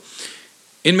tobacco.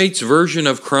 Inmate's version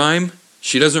of crime,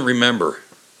 she doesn't remember.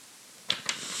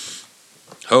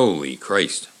 Holy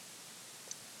Christ.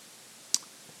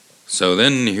 So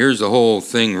then here's the whole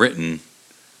thing written,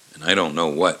 and I don't know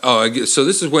what. So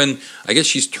this is when, I guess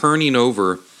she's turning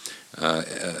over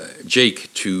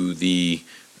Jake to the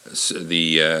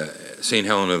St.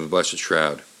 Helena of the Blessed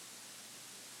Shroud,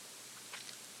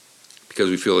 because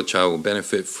we feel the child will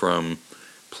benefit from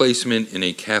placement in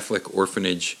a Catholic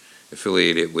orphanage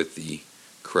affiliated with the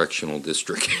correctional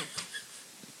district.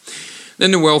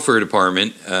 Then the welfare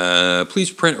department,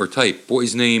 please print or type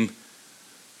boy's name,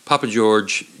 Papa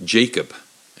George Jacob,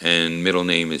 and middle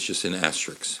name is just an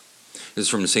asterisk. This is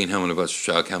from the St. Helena of the Blessed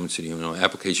Shroud, Calumet City, Illinois.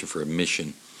 Application for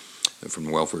admission from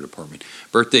the welfare department.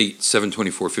 Birth date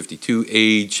 7/24/52.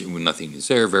 Age, nothing is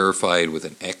there. Verified with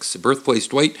an X. Birthplace,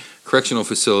 Dwight Correctional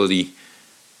Facility,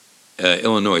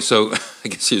 Illinois. So I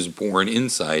guess he was born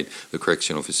inside the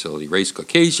correctional facility. Race,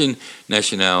 Caucasian.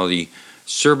 Nationality,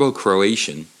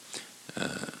 Serbo-Croatian.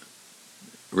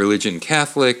 Religion,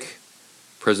 Catholic.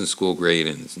 Present school grade,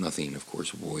 and it's nothing, of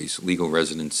course, boys. Legal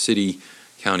residence, city,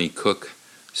 county, Cook,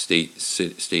 state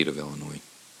of Illinois.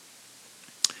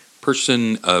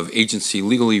 Person of agency,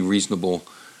 legally reasonable,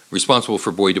 responsible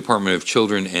for boy, Department of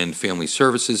Children and Family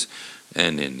Services,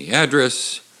 and then the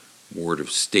address, Ward of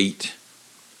State.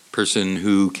 Person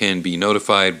who can be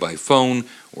notified by phone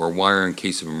or wire in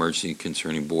case of emergency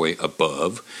concerning boy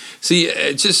above. See,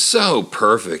 it's just so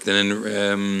perfect. And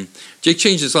then Jake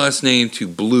changed his last name to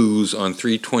Blues on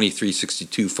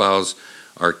 3/23/62. Files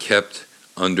are kept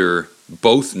under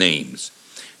both names.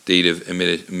 Date of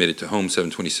admitted to home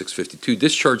 7/26/52.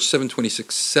 Discharged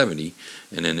 7/26/70,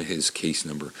 and then his case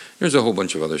number. There's a whole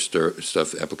bunch of other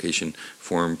stuff. Application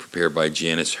form prepared by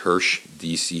Janice Hirsch,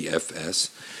 DCFS.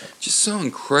 Just so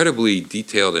incredibly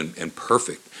detailed and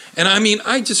perfect. And I mean,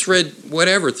 I just read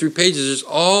 3 pages. There's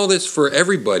all this for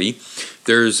everybody.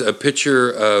 There's a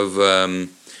picture of,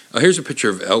 here's a picture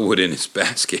of Elwood in his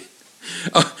basket.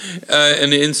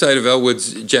 And the inside of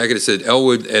Elwood's jacket, it said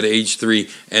Elwood at age 3,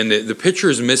 and the picture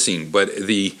is missing, but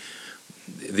the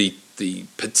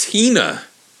patina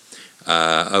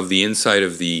of the inside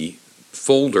of the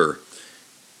folder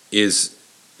is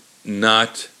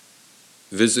not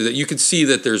visible. You can see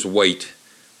that there's white,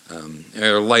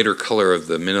 a lighter color of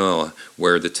the manila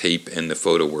where the tape and the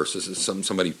photo were. So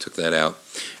somebody took that out.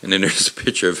 And then there's a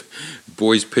picture of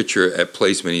boy's picture at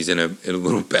placement. He's in a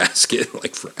little basket,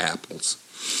 like for apples.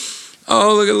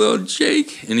 Oh, look at little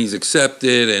Jake. And he's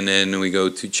accepted. And then we go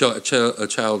to a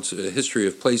child's history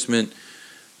of placement.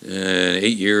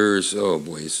 8 years. Oh,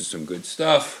 boy, this is some good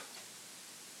stuff.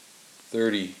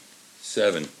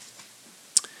 37.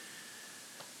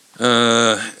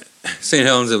 St.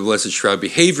 Helens of the Blessed Shroud.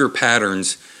 Behavior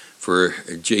patterns for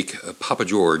Jake Papa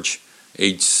George,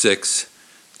 age 6.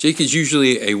 Jake is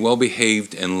usually a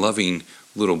well-behaved and loving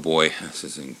little boy. This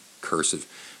is in cursive,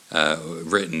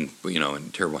 written,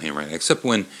 in terrible handwriting, except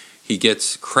when he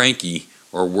gets cranky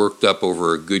or worked up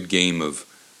over a good game of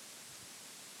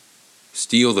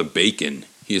steal the bacon.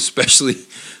 He especially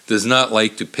does not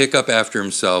like to pick up after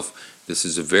himself. This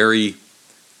is a very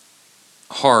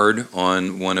hard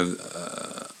on one of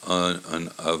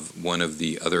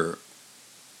the other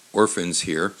orphans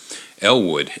here,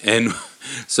 Elwood, and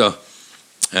so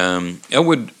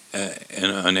Elwood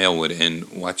on Elwood, and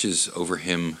watches over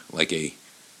him like a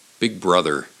big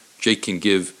brother. Jake can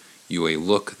give you a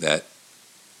look that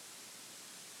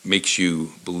makes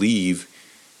you believe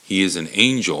he is an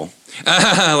angel,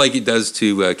 like he does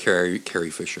to Carrie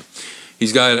Fisher.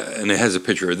 He's got, and it has a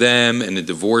picture of them and the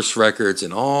divorce records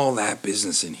and all that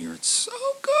business in here. It's so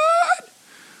good.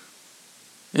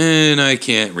 And I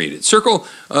can't read it. Circle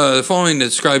the following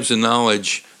describes the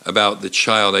knowledge about the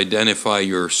child. Identify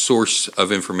your source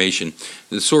of information.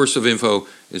 The source of info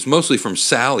is mostly from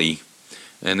Sally,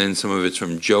 and then some of it's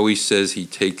from Joey says he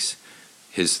takes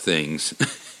his things.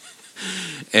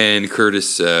 And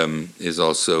Curtis is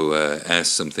also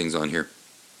asked some things on here.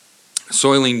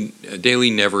 Soiling daily,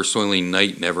 never. Soiling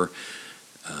night, never.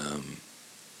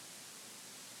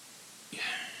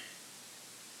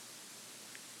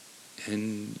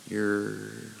 And your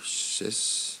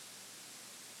sis.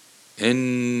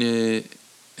 And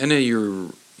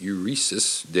your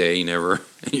uresis day, never.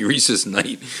 And uresis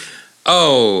night.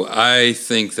 Oh, I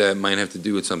think that might have to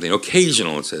do with something.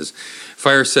 Occasional, it says.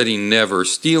 Fire setting, never.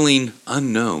 Stealing,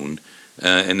 unknown.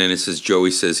 And then it says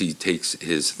Joey says he takes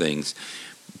his things.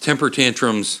 Temper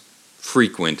tantrums,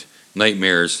 frequent.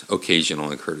 Nightmares,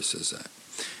 occasional, and Curtis says that.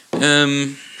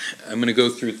 I'm going to go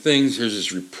through things. Here's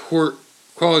his report.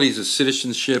 Qualities of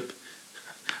citizenship.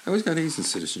 I always got A's in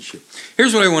citizenship.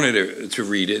 Here's what I wanted to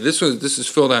read. This is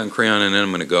filled out in crayon, and then I'm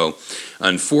going to go.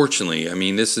 Unfortunately, I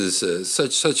mean, this is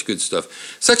such good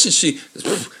stuff. Section.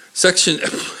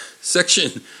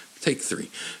 Take 3.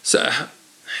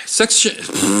 Section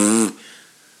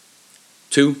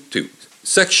 2.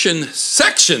 Section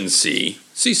C.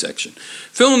 C section.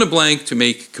 Fill in the blank to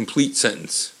make complete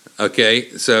sentence.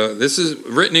 Okay, so this is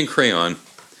written in crayon.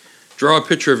 Draw a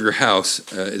picture of your house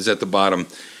is at the bottom,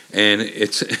 and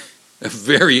it's a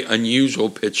very unusual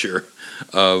picture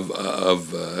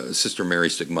of Sister Mary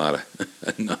Stigmata,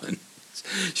 a nun.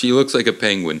 She looks like a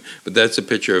penguin, but that's a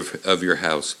picture of your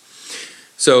house.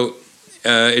 So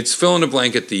it's fill in the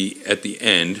blank at the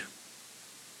end,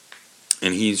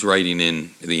 and he's writing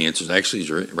in the answers. Actually,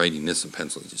 he's writing this in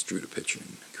pencil. He just drew the picture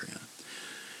in crayon.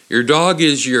 Your dog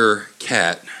is your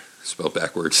cat, spelled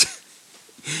backwards.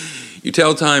 You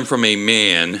tell time from a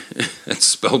man. That's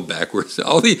spelled backwards.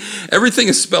 Everything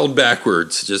is spelled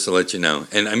backwards, just to let you know.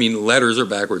 And I mean, letters are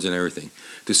backwards and everything.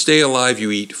 To stay alive,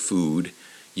 you eat food.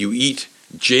 You eat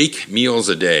Jake meals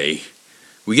a day.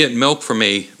 We get milk from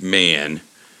a man.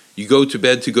 You go to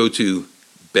bed to go to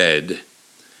bed.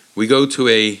 We go to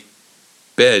a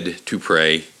bed to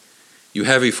pray. You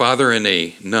have a father and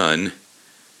a nun.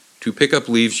 To pick up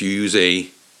leaves, you use a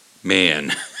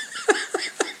man.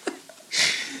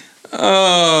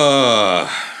 Oh,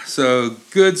 so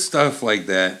good stuff like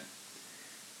that.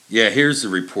 Yeah, here's the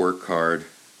report card.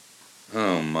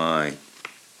 Oh my.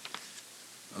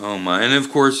 And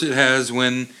of course it has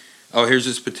here's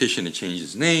this petition to change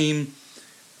his name.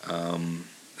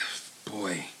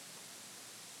 Boy.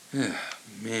 Yeah,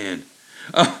 man.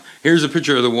 Oh, here's a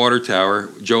picture of the water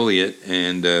tower, Joliet,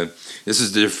 and this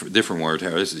is a different water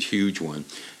tower. This is a huge one.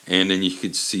 And then you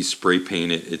could see spray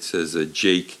painted. It says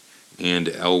Jake and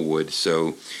Elwood.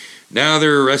 So now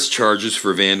there are arrest charges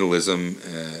for vandalism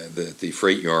at the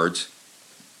freight yards.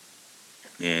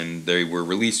 And they were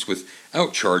released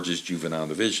without charges, juvenile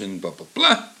division, blah, blah,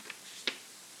 blah.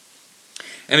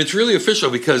 And it's really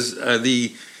official because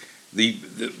the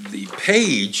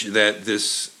page that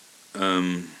this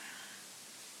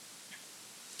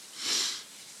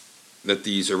that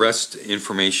these arrest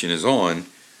information is on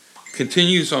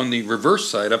continues on the reverse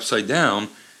side, upside down,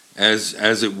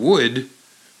 as it would,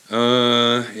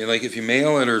 like if you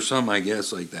mail it or something, I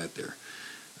guess, like that there.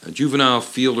 A juvenile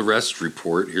field arrest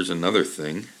report. Here's another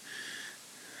thing.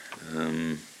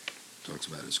 Talks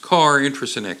about his car,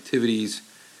 interests and activities.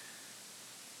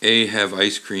 A, have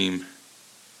ice cream.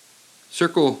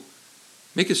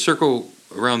 Make a circle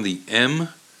around the M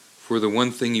for the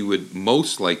one thing you would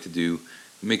most like to do.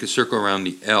 Make a circle around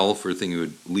the L for the thing you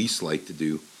would least like to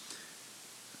do.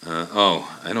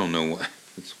 I don't know what.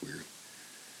 That's weird.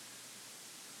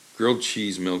 Grilled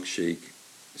cheese milkshake,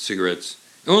 cigarettes.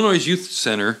 Illinois Youth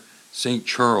Center, St.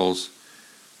 Charles.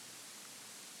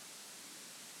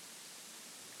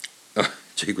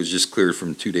 Jake was just cleared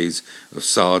from 2 days of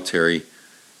solitary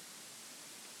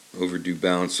overdue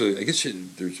balance. So I guess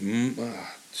there's,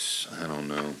 I don't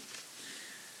know.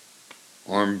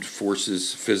 Armed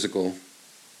forces, physical.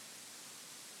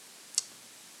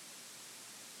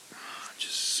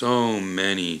 Just so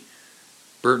many.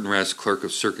 Burton Rest, clerk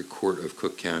of Circuit Court of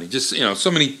Cook County. Just, so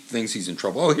many things he's in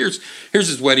trouble. Oh, here's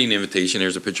his wedding invitation.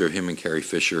 There's a picture of him and Carrie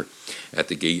Fisher at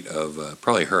the gate of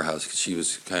probably her house because she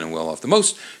was kind of well off. The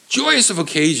most joyous of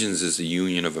occasions is the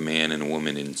union of a man and a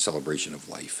woman in celebration of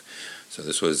life. So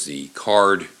this was the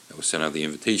card that was sent out, the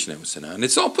invitation that was sent out. And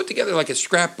it's all put together like a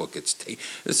scrapbook.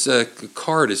 This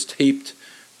card is taped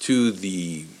to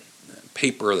the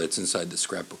paper that's inside the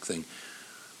scrapbook thing.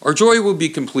 Our joy will be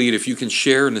complete if you can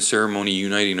share in the ceremony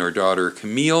uniting our daughter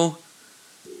Camille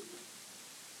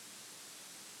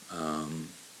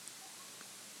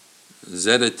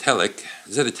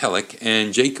Zedetelik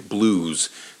and Jake Blues,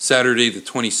 Saturday the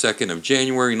 22nd of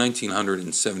January,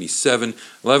 1977,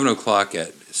 11 o'clock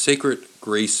at Sacred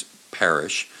Grace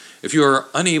Parish. If you are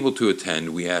unable to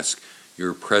attend, we ask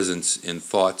your presence in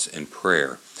thoughts and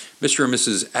prayer. Mr. and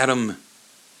Mrs. Adam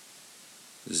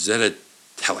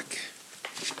Zedetelik.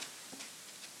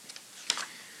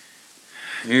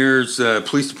 Here's a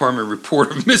police department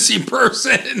report of missing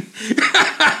person.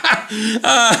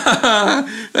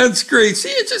 That's great. See,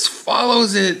 it just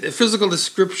follows it. Physical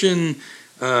description,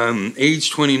 age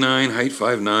 29, height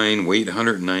 5'9", weight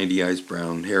 190, eyes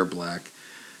brown, hair black.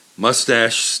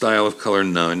 Mustache, style of color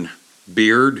none.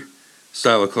 Beard,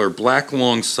 style of color black,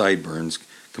 long sideburns.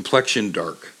 Complexion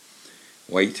dark.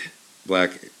 White,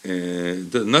 black.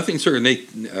 Nothing sort of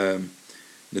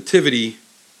nativity.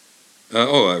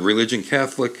 Religion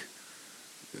Catholic,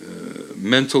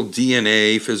 mental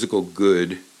DNA, physical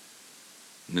good.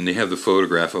 And then they have the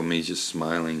photograph of him, he's just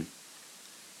smiling.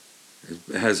 It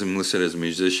has him listed as a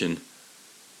musician.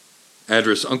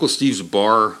 Address, Uncle Steve's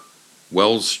Bar,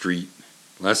 Wells Street.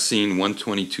 Last seen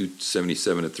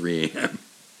 1/22/77 at 3 a.m.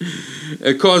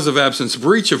 A cause of absence,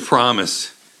 breach of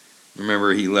promise.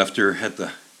 Remember, he left her at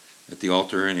the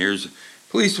altar, and here's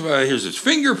police. Here's his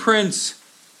fingerprints.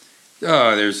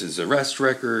 There's his arrest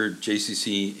record,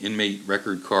 JCC inmate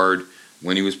record card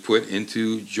when he was put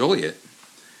into Joliet.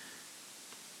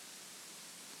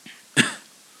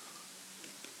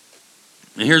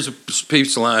 And here's a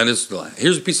piece of line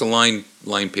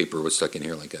paper was stuck in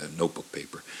here like a notebook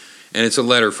paper, and it's a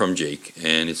letter from Jake,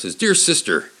 and it says, "Dear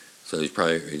sister," so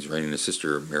he's writing to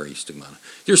sister Mary Stigmata.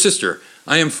 "Dear sister,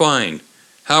 I am fine.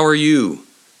 How are you?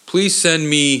 Please send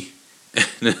me."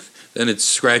 Then it's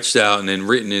scratched out and then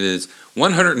written it as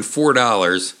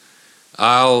 $104.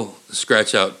 I'll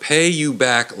scratch out, "Pay you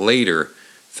back later.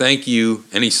 Thank you."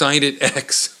 And he signed it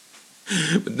X.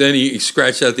 But then he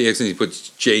scratched out the X and he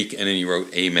puts Jake, and then he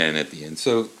wrote amen at the end.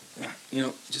 So,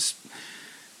 just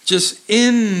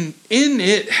in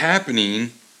it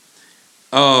happening.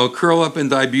 Oh, Curl Up and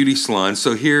Dye Beauty Salon.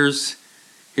 So here's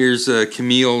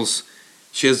Camille's.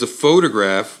 She has a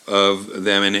photograph of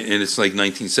them, and it's like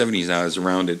 1970s now. It's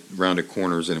rounded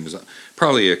corners, and it was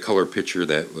probably a color picture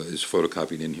that was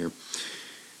photocopied in here.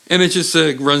 And it just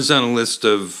runs down a list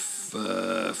of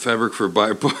fabric for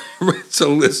buy. It's a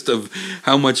list of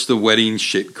how much the wedding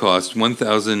shit cost: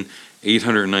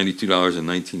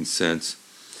 $1,892.19.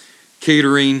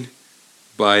 Catering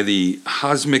by the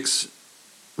Hosmix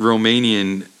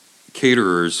Romanian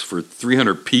caterers for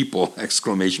 300 people,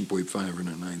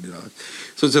 $590.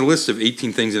 So it's a list of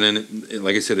 18 things, and then,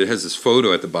 like I said, it has this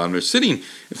photo at the bottom. They're sitting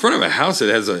in front of a house that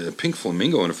has a pink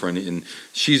flamingo in front, and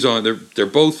she's on. They're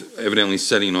both evidently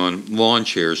sitting on lawn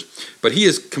chairs, but he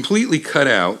is completely cut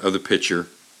out of the picture,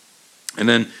 and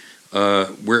then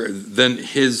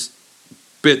his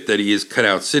bit that he is cut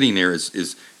out sitting there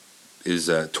is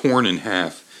torn in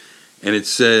half, and it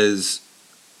says,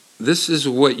 "This is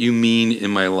what you mean in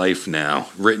my life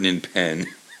now," written in pen.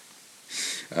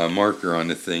 Marker on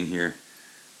the thing here.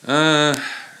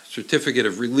 Certificate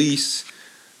of release.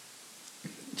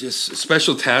 Just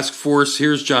special task force.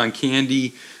 Here's John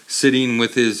Candy sitting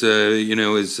with his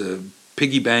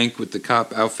piggy bank with the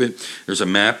cop outfit. There's a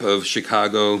map of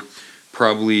Chicago,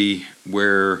 probably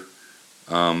where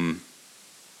the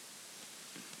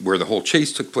whole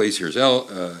chase took place. Here's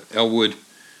Elwood.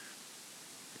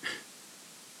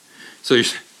 So you're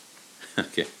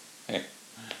okay. Hey.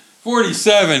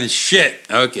 47 is shit.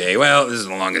 Okay, well, this is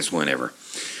the longest one ever.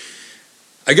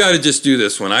 I got to just do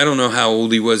this one. I don't know how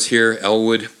old he was here,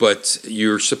 Elwood, but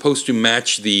you're supposed to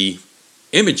match the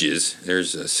images.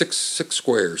 There's six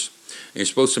squares. And you're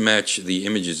supposed to match the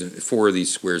images. 4 of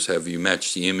these squares have you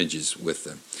match the images with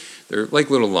them. They're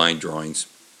like little line drawings,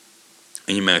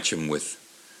 and you match them with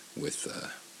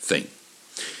thing.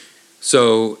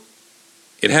 So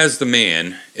it has the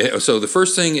man. So the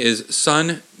first thing is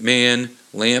sun, man,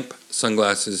 lamp,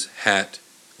 sunglasses, hat,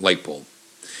 light bulb.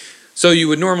 So you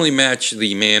would normally match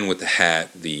the man with the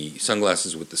hat, the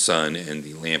sunglasses with the sun, and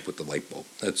the lamp with the light bulb.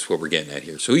 That's what we're getting at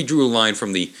here. So he drew a line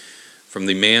from the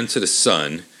man to the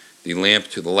sun, the lamp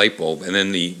to the light bulb, and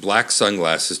then the black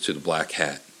sunglasses to the black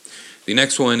hat. The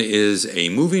next one is a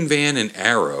moving van and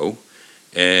arrow,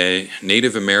 a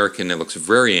Native American that looks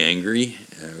very angry,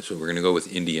 so we're going to go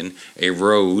with Indian, a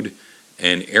road,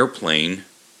 an airplane,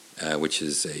 which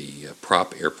is a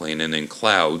prop airplane, and then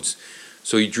clouds.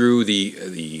 So he drew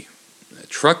the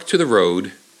truck to the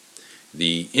road,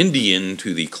 the Indian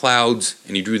to the clouds,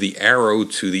 and he drew the arrow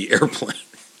to the airplane.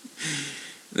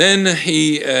 Then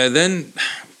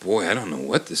boy, I don't know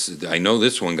what this is. I know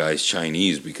this one guy's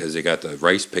Chinese because they got the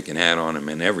rice picking hat on him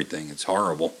and everything. It's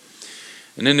horrible.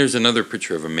 And then there's another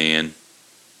picture of a man.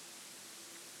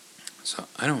 So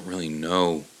I don't really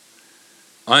know.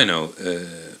 I know.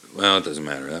 Well, it doesn't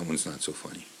matter. That one's not so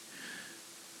funny.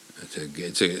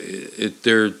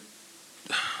 They're.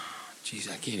 Jeez,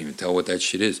 I can't even tell what that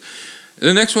shit is.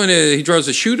 The next one, he draws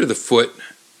a shoe to the foot,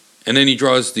 and then he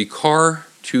draws the car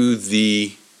to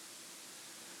the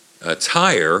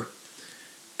tire,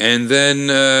 and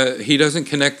then he doesn't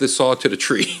connect the saw to the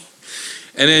tree.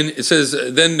 And then it says,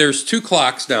 then there's 2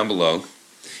 clocks down below,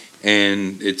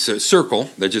 and it's a circle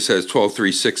that just says 12,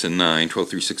 3, 6, and 9, 12,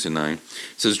 3, 6, and 9. It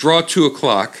says draw 2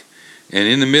 o'clock, and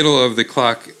in the middle of the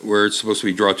clock where it's supposed to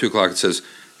be draw 2 o'clock, it says,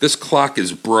 this clock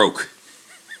is broke.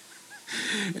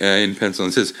 In pencil.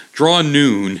 It says, draw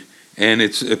noon, and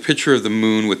it's a picture of the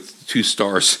moon with 2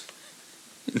 stars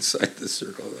inside the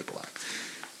circle of the clock.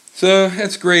 So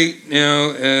that's great.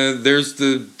 There's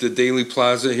the Daily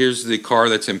Plaza. Here's the car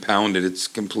that's impounded. It's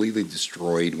completely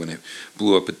destroyed when it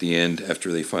blew up at the end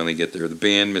after they finally get there. The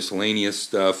band miscellaneous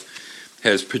stuff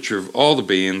has a picture of all the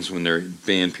bands when they're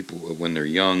band people when they're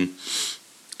young.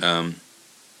 It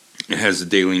has the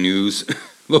Daily News.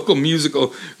 Local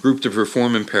musical group to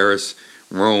perform in Paris,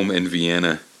 Rome, and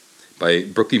Vienna by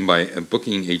booking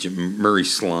agent Murray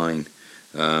Sline.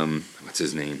 What's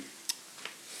his name?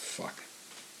 Fuck.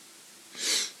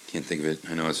 Can't think of it.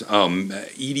 I know it's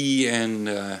Edie and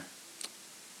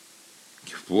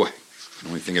boy, I can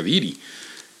only think of Edie.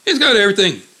 It's got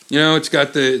everything. It's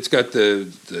got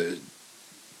the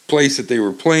place that they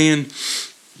were playing,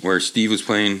 where Steve was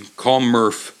playing. Call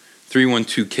Murph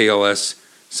 312 KLS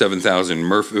 7000.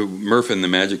 Murph and the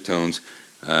Magic Tones.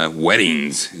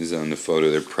 Weddings is on the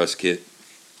photo. Their press kit.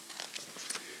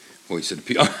 Voice of the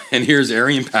people. And here's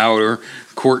Aryan Powder.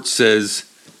 Court says,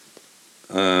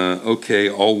 okay,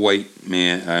 all white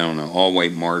man. I don't know, all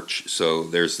white march. So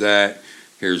there's that.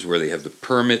 Here's where they have the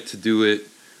permit to do it.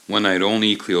 One night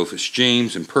only. Cleophas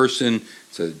James in person.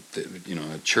 It's a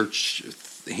church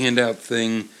handout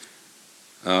thing.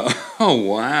 Oh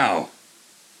wow!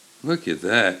 Look at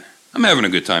that. I'm having a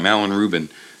good time. Alan Rubin,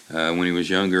 when he was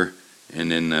younger,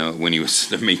 and then when he was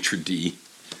the maitre d'.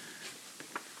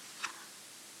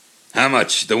 How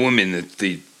much? The woman,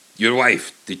 your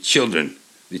wife, the children,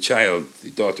 the child,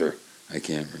 the daughter. I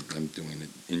can't remember. I'm doing it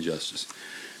injustice.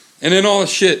 And then all the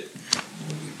shit.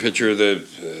 Picture of the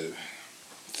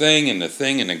thing and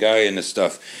the guy and the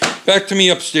stuff. Back to me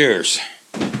upstairs.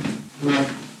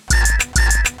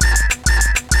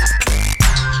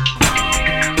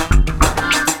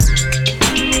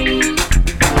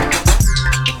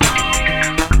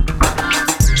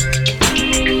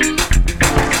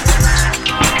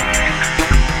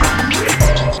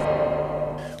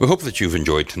 We hope that you've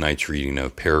enjoyed tonight's reading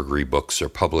of Peregrine books. Are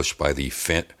published by the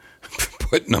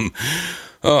Putnam.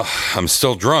 Oh, I'm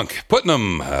still drunk.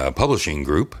 Putnam Publishing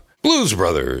Group. Blues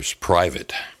Brothers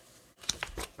Private.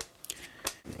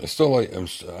 I'm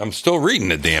still reading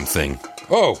the damn thing.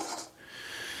 Oh,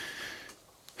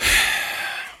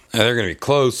 they're going to be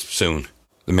closed soon.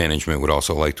 The management would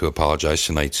also like to apologize.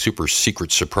 Tonight's super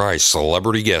secret surprise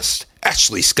celebrity guest,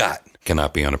 Ashley Scott,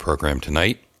 cannot be on the program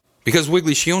tonight. Because,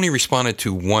 Wiggly, she only responded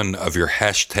to one of your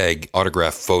hashtag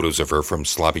autographed photos of her from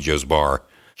Sloppy Joe's bar.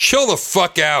 Chill the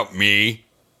fuck out, me.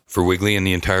 For Wiggly and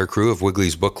the entire crew of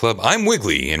Wiggly's Book Club, I'm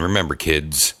Wiggly, and remember,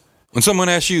 kids, when someone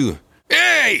asks you,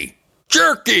 hey,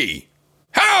 Jerky,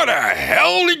 how the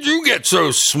hell did you get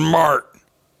so smart?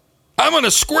 I'm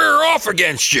gonna square off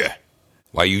against you.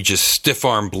 While you just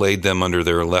stiff-arm blade them under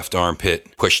their left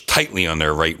armpit, push tightly on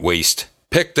their right waist,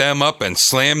 pick them up and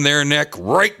slam their neck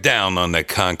right down on the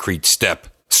concrete step,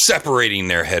 separating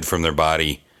their head from their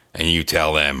body, and you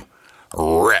tell them,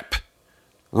 rep.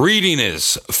 Reading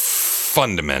is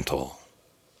fundamental.